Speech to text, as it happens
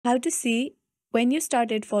How to see when you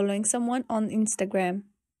started following someone on Instagram.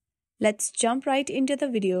 Let's jump right into the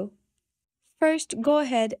video. First, go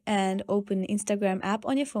ahead and open Instagram app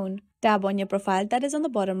on your phone. Tap on your profile that is on the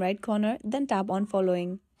bottom right corner, then tap on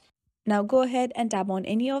following. Now go ahead and tap on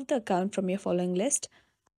any of the account from your following list.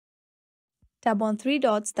 Tap on three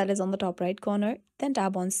dots that is on the top right corner, then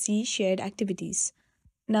tap on see shared activities.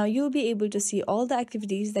 Now you'll be able to see all the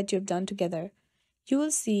activities that you've done together. You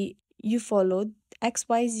will see you followed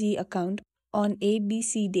XYZ account on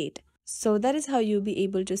ABC date. So that is how you'll be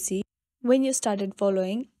able to see when you started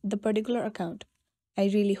following the particular account. I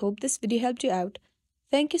really hope this video helped you out.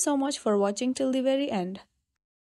 Thank you so much for watching till the very end.